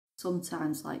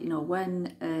sometimes, like, you know,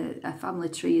 when a family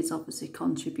tree is obviously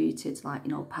contributed, like, you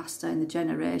know, passed down the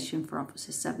generation for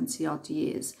obviously 70 odd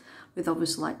years, with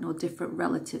obviously, like, you know, different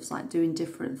relatives like doing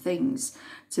different things.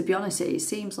 To be honest, it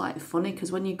seems like funny,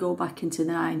 because when you go back into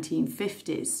the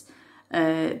 1950s,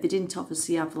 they didn't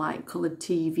obviously have like coloured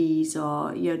TVs,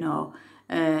 or, you know,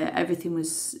 everything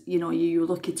was, you know, you were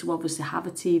lucky to obviously have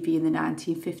a TV in the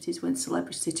 1950s when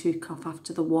celebrity took off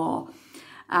after the war.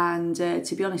 And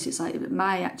to be honest, it's like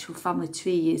my actual family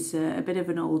tree is a bit of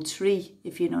an old tree,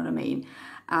 if you know what I mean.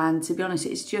 And to be honest,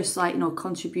 it's just like, you know,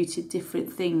 contributed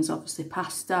different things, obviously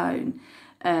passed down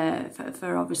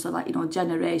for obviously, like, you know,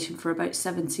 generation for about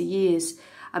 70 years.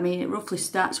 I mean, it roughly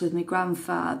starts with my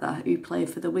grandfather, who played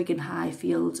for the Wigan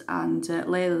Highfield and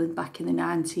Leyland back in the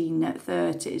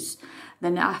 1930s.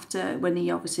 Then after, when he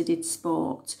obviously did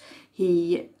sport,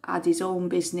 he had his own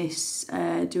business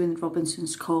doing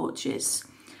Robinson's coaches.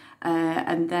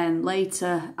 And then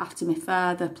later, after my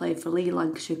father played for Lee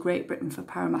Lancashire, Great Britain, for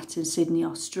Parramatta and Sydney,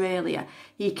 Australia,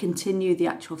 he continued the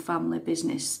actual family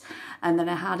business. And then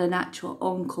I had an actual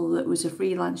uncle that was a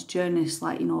freelance journalist,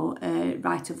 like, you know,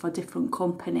 writing for different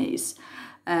companies,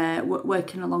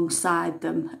 working alongside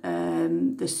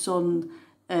them. The Sun,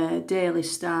 Daily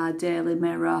Star, Daily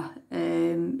Mirror,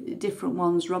 different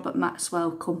ones, Robert Maxwell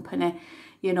Company.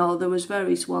 You know, there was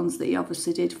various ones that he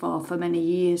obviously did for many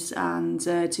years. And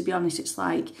to be honest, it's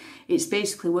like, it's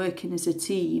basically working as a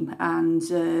team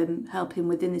and helping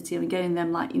within the team and getting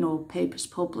them, like, you know, papers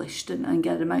published and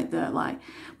get them out there. Like,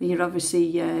 when you're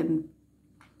obviously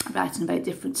writing about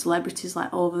different celebrities,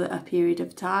 like, over a period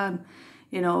of time,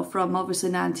 you know, from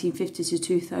obviously 1950 to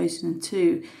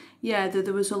 2002, yeah,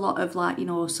 there was a lot of, like, you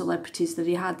know, celebrities that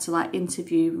he had to, like,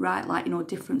 interview, write, like, you know,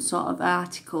 different sort of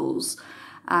articles.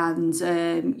 And,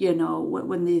 you know,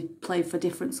 when they played for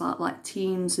different like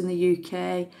teams in the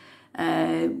UK,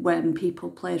 when people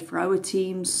played for our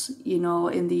teams, you know,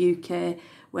 in the UK,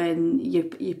 when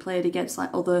you played against,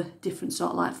 like, other different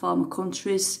sort of, like, former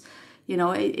countries. You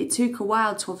know, it took a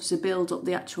while to obviously build up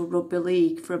the actual rugby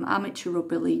league, from amateur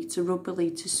rugby league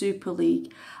to Super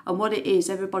League. And what it is,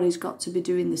 everybody's got to be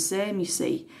doing the same, you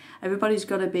see. Everybody's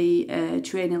got to be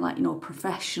training, like, you know,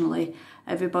 professionally.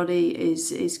 Everybody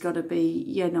is got to be,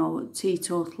 you know,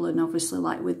 teetotal, and obviously,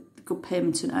 like, with good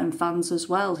payment and fans as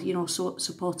well, you know, so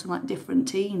supporting, like, different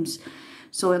teams.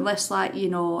 So unless, like, you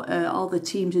know, all the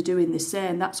teams are doing the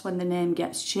same, that's when the name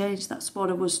gets changed. That's what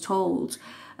I was told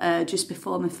just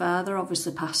before my father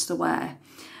obviously passed away.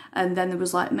 And then there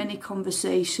was, like, many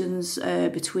conversations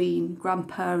between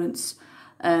grandparents,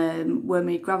 where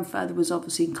my grandfather was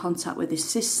obviously in contact with his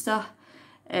sister,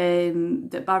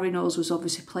 that Barry Knowles was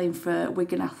obviously playing for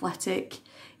Wigan Athletic.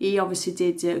 He obviously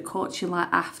did coaching, like,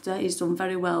 after. He's done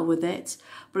very well with it.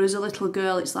 But as a little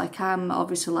girl, it's like I'm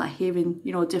obviously, like, hearing,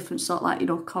 you know, different sort of, like, you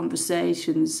know,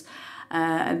 conversations.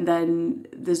 And then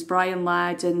there's Brian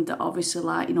Lydon that obviously,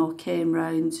 like, you know, came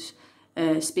round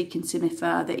speaking to my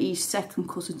father. He's second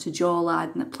cousin to Joe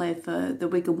Lydon that played for the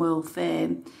Wigan World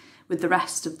Fame with the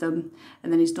rest of them.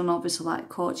 And then he's done obviously, like,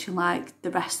 coaching like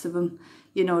the rest of them.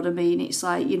 You know what I mean? It's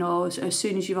like, you know, as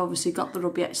soon as you've obviously got the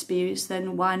rugby experience,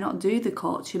 then why not do the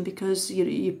coaching? Because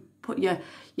you put your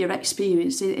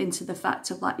experience into the fact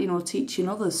of, like, you know, teaching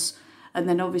others. And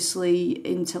then obviously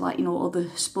into, like, you know, other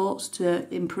sports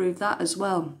to improve that as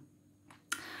well.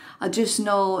 I just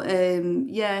know,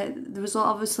 yeah, there was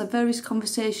obviously various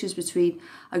conversations between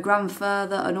a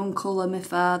grandfather, an uncle and my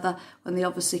father when they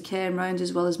obviously came round,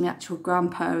 as well as my actual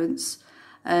grandparents.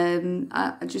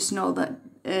 I just know that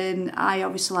I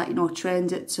obviously, like, you know,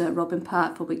 trained at Robin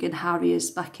Park for Wigan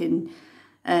Harriers back in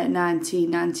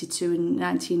 1992 and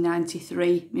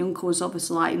 1993. My uncle was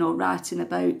obviously, like, you know, writing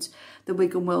about the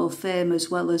Wigan World Fame as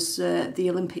well as the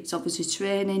Olympics, obviously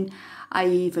training. I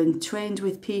even trained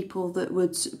with people that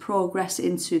would progress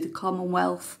into the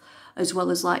Commonwealth, as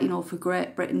well as, like, you know, for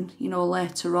Great Britain, you know,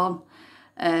 later on.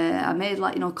 I made,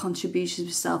 like, you know, contributions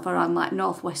myself around, like,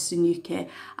 northwestern UK.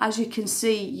 As you can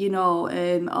see, you know,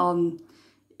 on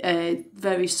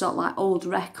very sort of, like, old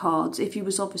records, if you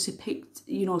was obviously picked,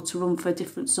 you know, to run for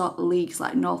different sort of leagues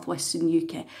like northwestern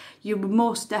UK, you would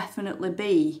most definitely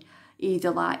be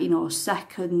either, like, you know,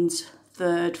 second,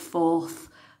 third, fourth,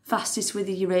 fastest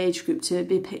within your age group to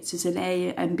be picked as an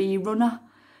A and B runner.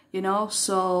 You know,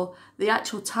 so the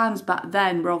actual times back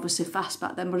then were obviously fast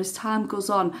back then, but as time goes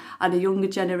on and a younger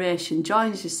generation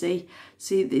joins, you see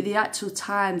the actual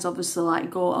times obviously,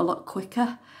 like, go a lot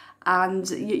quicker. and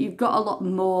you've got a lot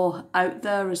more out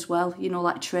there as well, you know,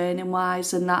 like training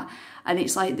wise and that. And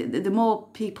it's like the more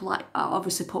people like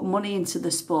obviously put money into the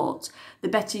sport, the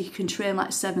better you can train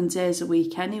like 7 days a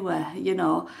week anyway, you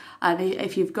know. And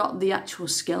if you've got the actual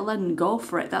skill, then go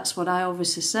for it. That's what I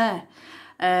obviously say.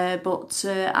 But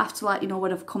after, like, you know,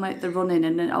 when I've come out the running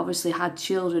and then obviously had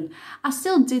children, I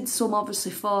still did some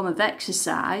obviously form of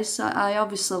exercise. I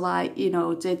obviously, like, you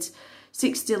know, did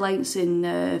 60 lengths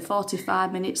in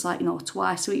 45 minutes, like, you know,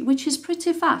 twice a week, which is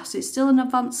pretty fast. It's still an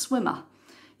advanced swimmer,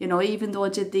 you know, even though I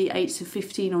did the 8 to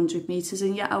 1500 metres,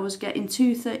 and yet I was getting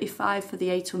 2:35 for the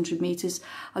 800 metres.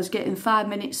 I was getting 5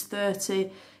 minutes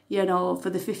 30, you know, for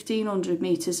the 1500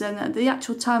 metres, and the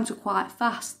actual times were quite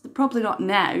fast. Probably not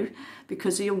now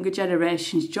because the younger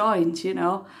generation's joined, you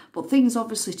know, but things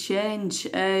obviously change.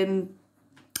 And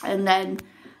then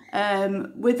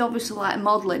with obviously like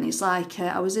modelling, it's like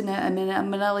I was in a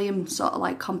Millennium sort of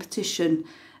like competition.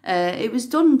 It was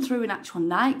done through an actual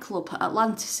nightclub at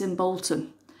Atlantis in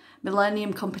Bolton.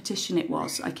 Millennium competition it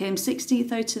was. I came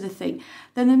 16th out of the thing.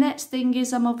 Then the next thing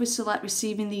is I'm obviously like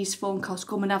receiving these phone calls,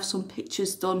 come and have some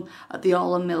pictures done at the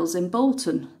Orland Mills in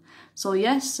Bolton. So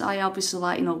yes, I obviously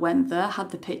like, you know, went there, had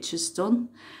the pictures done.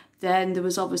 Then there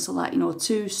was obviously like, you know,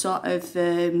 2 sort of,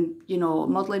 you know,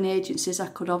 modelling agencies I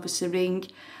could obviously ring.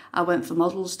 I went for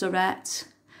Models Direct.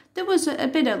 There was a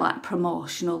bit of like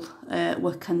promotional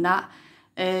work and that.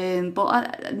 But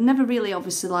I never really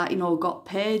obviously like, you know, got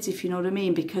paid, if you know what I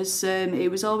mean, because it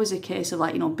was always a case of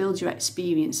like, you know, build your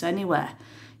experience anywhere,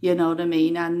 you know what I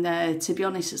mean. And to be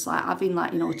honest, it's like having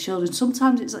like, you know, children,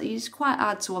 sometimes it's quite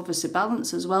hard to obviously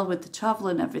balance as well with the travel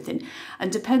and everything,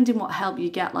 and depending what help you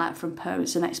get like from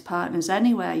parents and ex-partners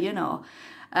anywhere, you know.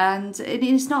 And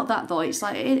it's not that though, it's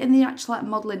like in the actual like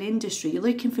modelling industry, you're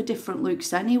looking for different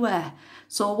looks anywhere.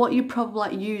 So what you probably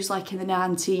like use like in the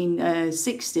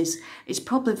 1960s is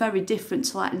probably very different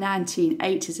to like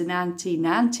 1980s and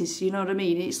 1990s, you know what I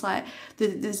mean? It's like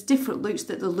there's different looks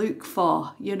that they look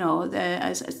for, you know,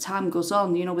 as time goes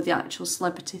on, you know, with the actual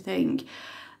celebrity thing.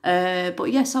 But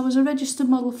yes, I was a registered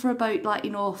model for about like,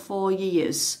 you know, 4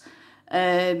 years.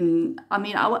 I mean,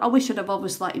 I wish I'd have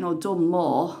obviously, like, you know, done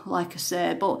more, like I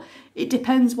say, but it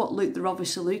depends what look they're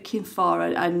obviously looking for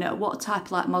and what type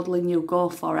of like modelling you go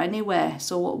for anyway.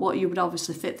 So what you would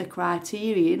obviously fit the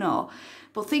criteria, you know.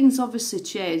 But things obviously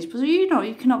change. But, you know,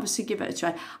 you can obviously give it a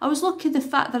try. I was lucky the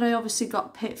fact that I obviously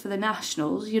got picked for the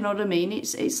Nationals, you know what I mean?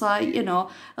 It's like, you know,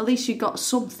 at least you got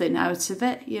something out of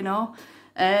it, you know.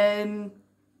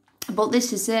 But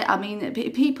this is it. I mean,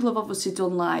 people have obviously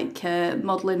done like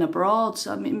modelling abroad.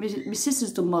 I mean, my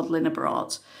sister's done modelling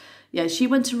abroad. Yeah, she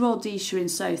went to Rhodesia in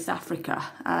South Africa,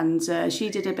 and she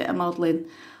did a bit of modelling,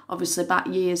 obviously back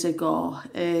years ago.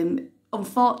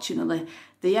 Unfortunately,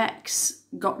 the ex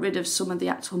got rid of some of the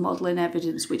actual modelling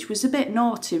evidence, which was a bit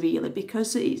naughty, really,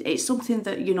 because it's something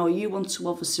that, you know, you want to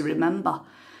obviously remember.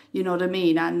 You know what I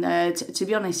mean? And to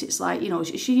be honest, it's like, you know,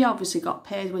 she obviously got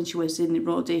paid when she was in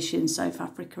Rhodesia in South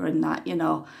Africa and that, you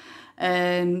know.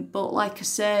 But like I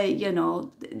say, you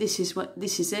know, this is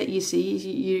it. You see,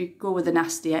 you go with a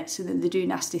nasty ex and then they do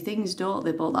nasty things, don't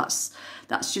they? But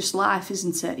that's just life,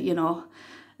 isn't it? You know.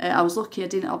 I was lucky I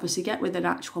didn't obviously get with an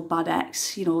actual bad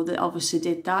ex, you know, that obviously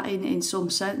did that in some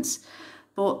sense.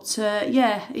 But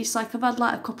yeah, it's like I've had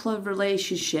like a couple of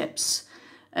relationships.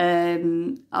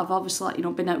 I've obviously, like, you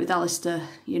know, been out with Alistair,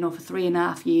 you know, for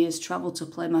 3.5 years, travelled to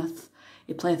Plymouth.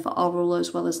 He played for Orwell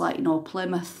as well as, like, you know,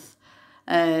 Plymouth.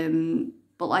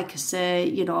 But like I say,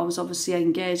 you know, I was obviously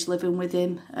engaged, living with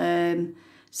him,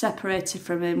 separated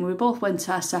from him. We both went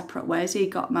our separate ways. He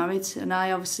got married and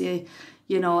I obviously,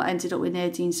 you know, ended up with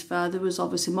Nadine's father, was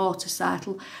obviously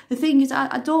motorcycle. The thing is,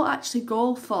 I don't actually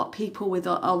go for people with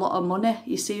a lot of money,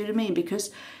 you see what I mean?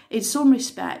 Because in some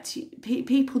respect,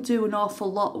 people do an awful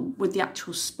lot with the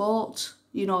actual sport.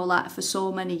 You know, like for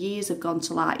so many years I've gone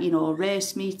to, like, you know,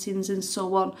 race meetings and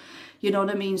so on. You know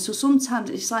what I mean? So sometimes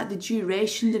it's like the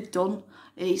duration they've done.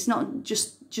 It's not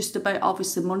just about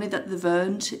obviously money that they've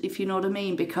earned, if you know what I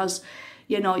mean, because,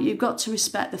 you know, you've got to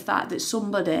respect the fact that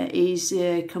somebody is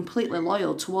completely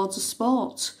loyal towards a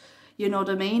sport. You know what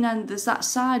I mean? And there's that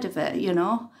side of it, you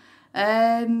know.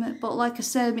 But like I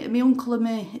said, my uncle and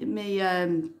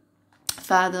me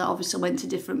father obviously went to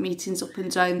different meetings up and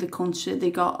down the country.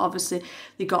 They got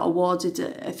awarded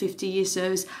a 50-year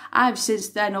service. I've since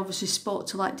then obviously spoke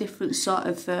to like different sort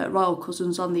of royal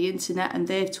cousins on the internet, and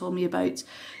they've told me about,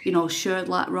 you know, shared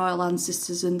like royal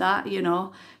ancestors and that, you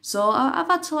know. So I've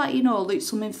had to, like, you know, look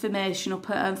some information up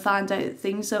and find out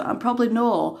things and probably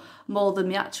know more than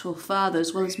my actual father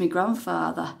as well as my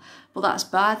grandfather. But that's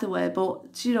by the way.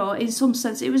 But, you know, in some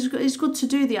sense, it's good to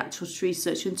do the actual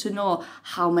research and to know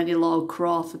how many Lord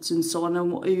Crawfords and so on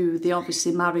and who they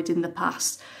obviously married in the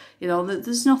past. You know,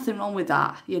 there's nothing wrong with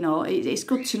that. You know, it's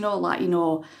good to know, like, you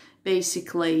know,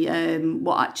 basically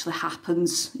what actually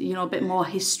happens, you know, a bit more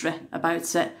history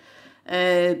about it.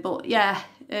 But yeah,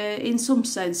 in some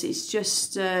sense, it's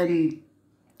just,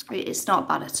 it's not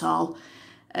bad at all.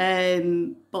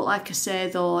 But like I say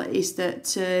though, is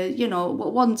that, you know,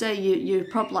 one day you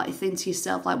probably like think to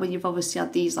yourself, like when you've obviously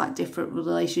had these like different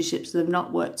relationships that have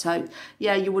not worked out,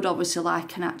 yeah, you would obviously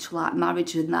like an actual like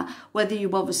marriage and that. Whether you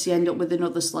obviously end up with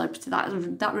another celebrity,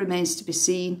 that remains to be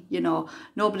seen, you know.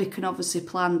 Nobody can obviously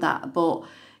plan that, but,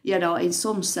 you know, in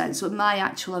some sense, my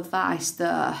actual advice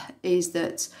there is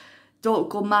that don't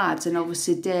go mad and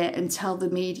obviously date and tell the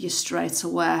media straight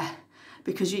away,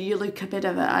 because you look a bit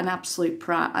of an absolute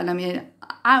prat. And I mean,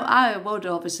 I would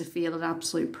obviously feel an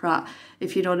absolute prat,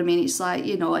 if you know what I mean. It's like,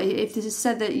 you know, if they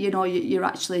said that, you know, you're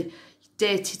actually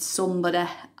dated somebody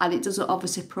and it doesn't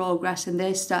obviously progress and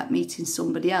they start meeting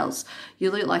somebody else,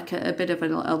 you look like a bit of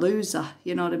a loser,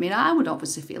 you know what I mean. I would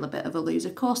obviously feel a bit of a loser,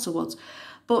 of course I would.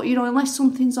 But, you know, unless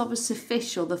something's obviously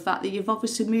official, the fact that you've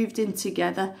obviously moved in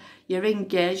together, you're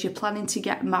engaged, you're planning to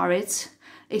get married,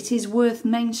 it is worth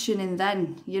mentioning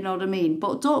then, you know what I mean?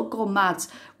 But don't go mad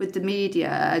with the media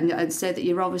and say that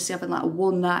you're obviously having like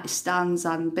one night stands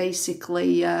and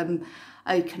basically, how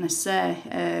can I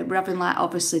say, we're having like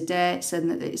obviously dates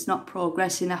and it's not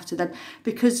progressing after that.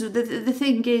 Because the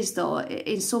thing is though,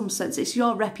 in some sense, it's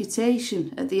your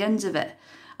reputation at the end of it.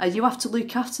 You have to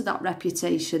look after that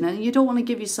reputation, and you don't want to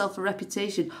give yourself a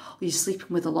reputation, or you're sleeping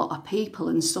with a lot of people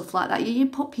and stuff like that. You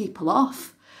put people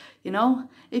off. You know,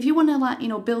 if you want to, like, you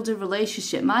know, build a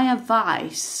relationship, my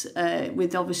advice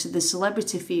with obviously the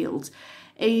celebrity field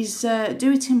is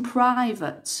do it in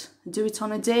private, do it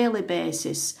on a daily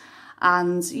basis.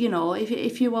 And, you know,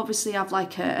 if you obviously have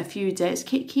like a few dates,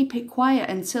 keep it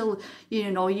quiet until, you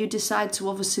know, you decide to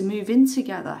obviously move in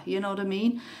together, you know what I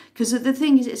mean? Because the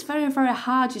thing is, it's very, very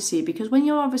hard, you see, because when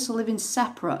you're obviously living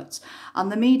separate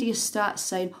and the media starts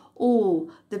saying,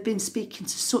 oh, they've been speaking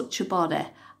to such a body,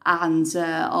 and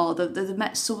or they've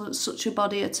met such a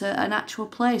body at an actual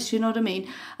place, you know what I mean?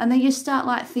 And then you start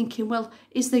like thinking, well,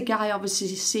 is the guy obviously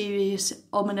serious, and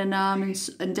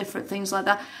ahhing and different things like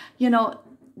that? You know,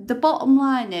 the bottom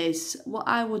line is, what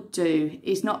I would do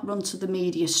is not run to the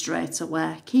media straight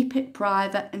away. Keep it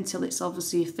private until it's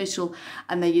obviously official,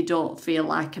 and then you don't feel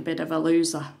like a bit of a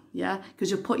loser, yeah?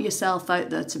 Because you put yourself out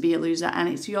there to be a loser, and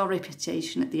it's your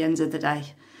reputation at the end of the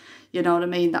day. You know what I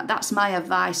mean? That's my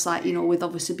advice, like, you know, with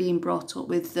obviously being brought up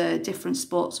with different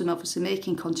sports and obviously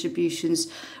making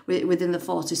contributions within the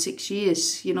 46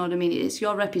 years. You know what I mean? It's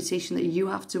your reputation that you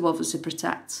have to obviously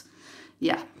protect.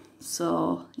 Yeah.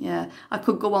 So, yeah, I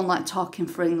could go on like talking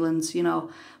for England, you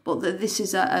know, but this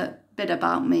is a bit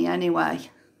about me anyway.